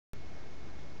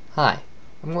Hi,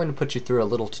 I'm going to put you through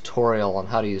a little tutorial on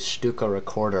how to use Shtooka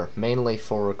Recorder, mainly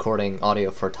for recording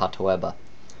audio for Tatoeba.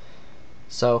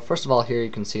 So first of all, here you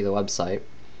can see the website,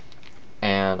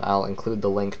 and I'll include the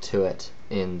link to it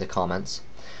in the comments.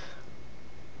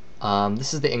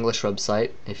 This is the English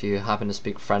website. If you happen to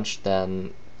speak French,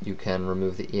 then you can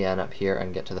remove the EN up here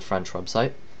and get to the French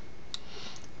website.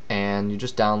 And you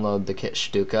just download the kit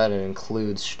Shtooka. It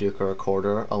includes Shtooka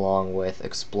Recorder along with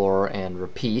Explorer and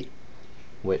Repeat,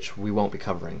 which we won't be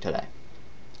covering today.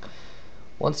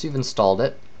 Once you've installed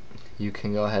it, you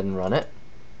can go ahead and run it,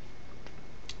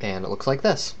 and it looks like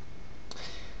this.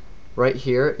 Right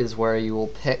here is where you will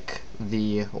pick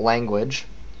the language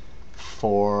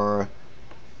for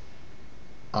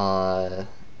the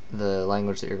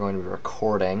language that you're going to be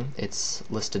recording. It's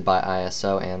listed by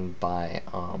ISO and by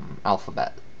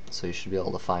alphabet, so you should be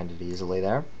able to find it easily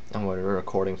there. I'm going to be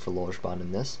recording for Lojban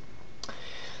in this.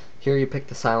 Here you pick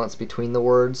the silence between the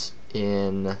words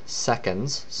in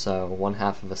seconds, so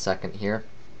 1/2 of a second here,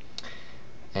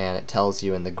 and it tells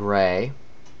you in the gray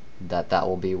that that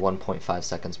will be 1.5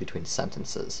 seconds between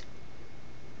sentences.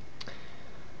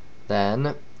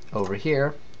 Then over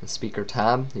here, the speaker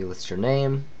tab, you list your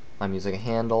name. I'm using a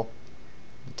handle,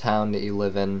 the town that you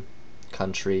live in,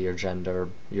 country, your gender,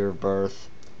 year of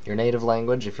birth, your native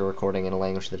language if you're recording in a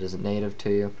language that isn't native to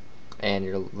you, and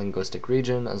your linguistic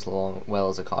region, as well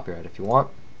as a copyright if you want.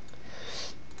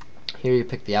 Here you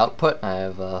pick the output. I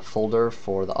have a folder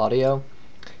for the audio,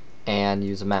 and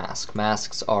use a mask.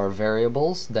 Masks are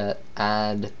variables that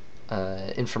add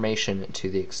information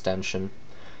to the extension,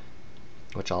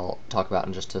 which I'll talk about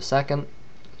in just a second.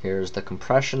 Here's the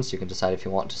compression, so you can decide if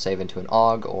you want to save into an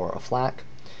OGG or a FLAC,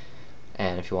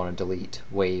 and if you want to delete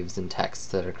waves and texts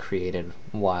that are created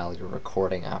while you're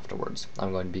recording afterwards.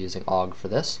 I'm going to be using OGG for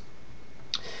this.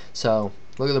 So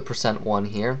look at the %1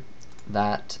 here.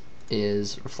 That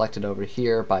is reflected over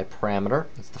here by parameter.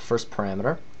 It's the first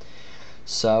parameter.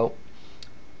 So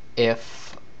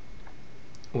if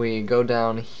we go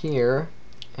down here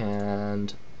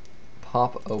and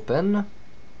pop open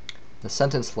the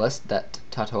sentence list that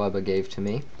Tatoeba gave to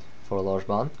me for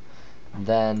Lojban,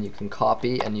 then you can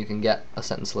copy and you can get a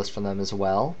sentence list from them as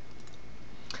well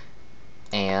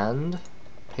and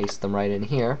paste them right in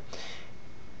here.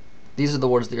 These are the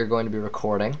words that you're going to be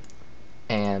recording,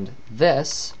 and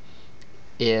this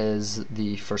is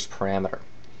the first parameter.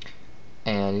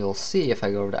 And you'll see if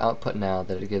I go over to output now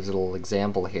that it gives a little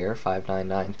example here,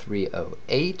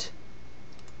 599308,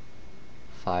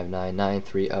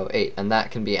 599308, and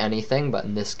that can be anything, but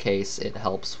in this case it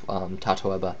helps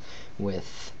Tatoeba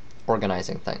with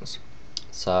organizing things.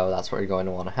 So that's what you're going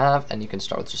to want to have, and you can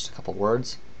start with just a couple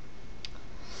words.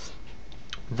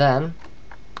 Then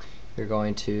you're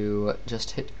going to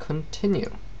just hit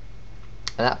continue,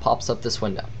 and that pops up this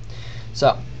window.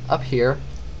 So up here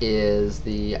is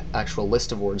the actual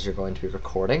list of words you're going to be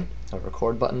recording. A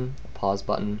record button, a pause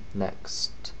button,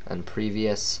 next, and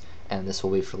previous, and this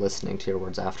will be for listening to your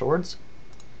words afterwards.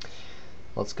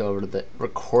 Let's go over to the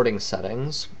recording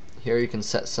settings. Here you can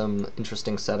set some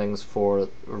interesting settings for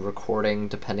recording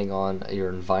depending on your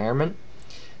environment.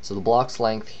 So the block's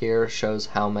length here shows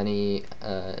how many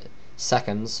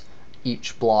seconds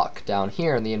each block down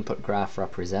here in the input graph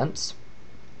represents.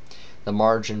 The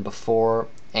margin before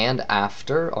and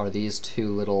after are these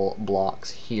two little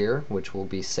blocks here, which will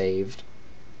be saved.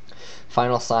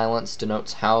 Final silence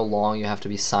denotes how long you have to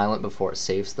be silent before it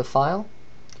saves the file.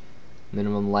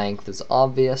 Minimum length is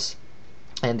obvious,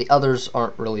 and the others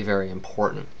aren't really very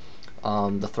important.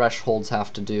 The thresholds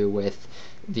have to do with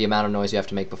the amount of noise you have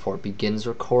to make before it begins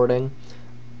recording,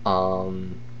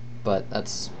 but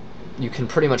you can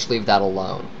pretty much leave that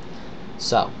alone.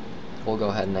 So we'll go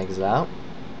ahead and exit out.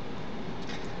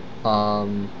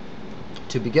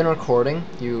 To begin recording,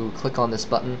 you click on this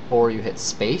button or you hit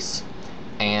space,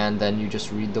 and then you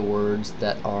just read the words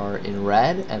that are in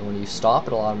red, and when you stop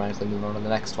it'll automatically move on to the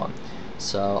next one.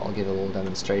 So I'll give a little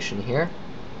demonstration here.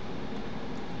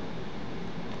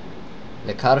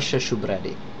 Lekarše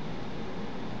shubredi.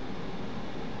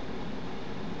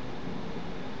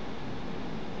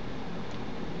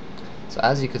 So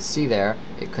as you could see there,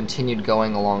 it continued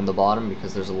going along the bottom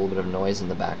because there's a little bit of noise in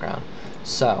the background.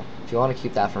 So if you want to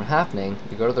keep that from happening,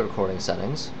 you go to the recording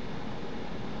settings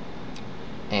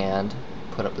and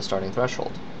put up the starting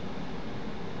threshold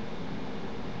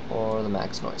or the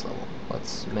max noise level.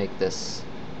 Let's make this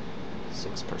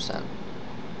 6%.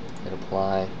 Hit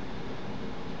apply.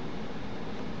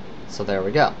 So there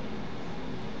we go.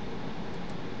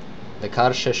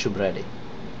 Lekarše shubredi.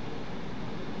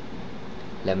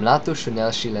 Lemlatu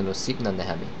shunelshi lenosip na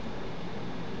nehemi.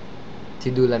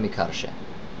 Tidu lemikarše.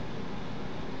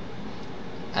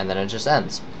 and then it just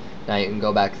ends. Now you can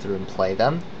go back through and play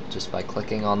them just by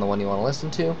clicking on the one you want to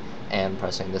listen to and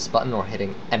pressing this button or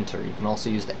hitting enter. You can also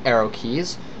use the arrow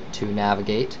keys to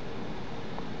navigate,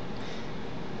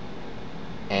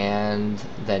 and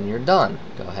then you're done.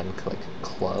 Go ahead and click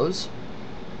close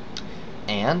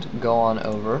and go on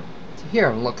over to here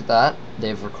and look at that.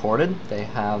 They've recorded. They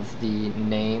have the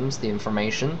names, the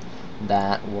information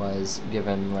that was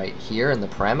given right here in the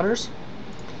parameters,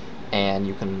 and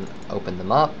you can open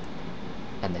them up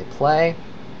and they play.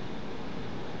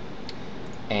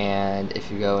 And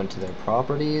if you go into their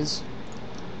properties,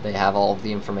 they have all of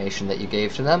the information that you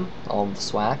gave to them, all of the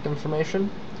SWAC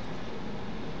information.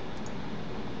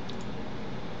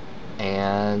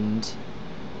 And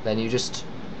then you just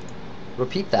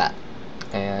repeat that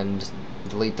and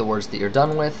delete the words that you're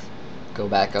done with, go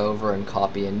back over and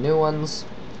copy in new ones,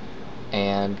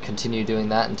 and continue doing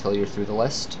that until you're through the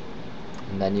list.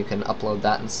 And then you can upload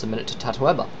that and submit it to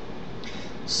Tatoeba.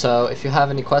 So if you have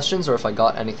any questions, or if I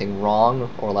got anything wrong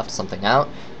or left something out,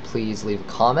 please leave a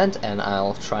comment and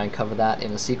I'll try and cover that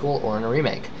in a sequel or in a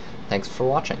remake. Thanks for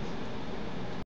watching.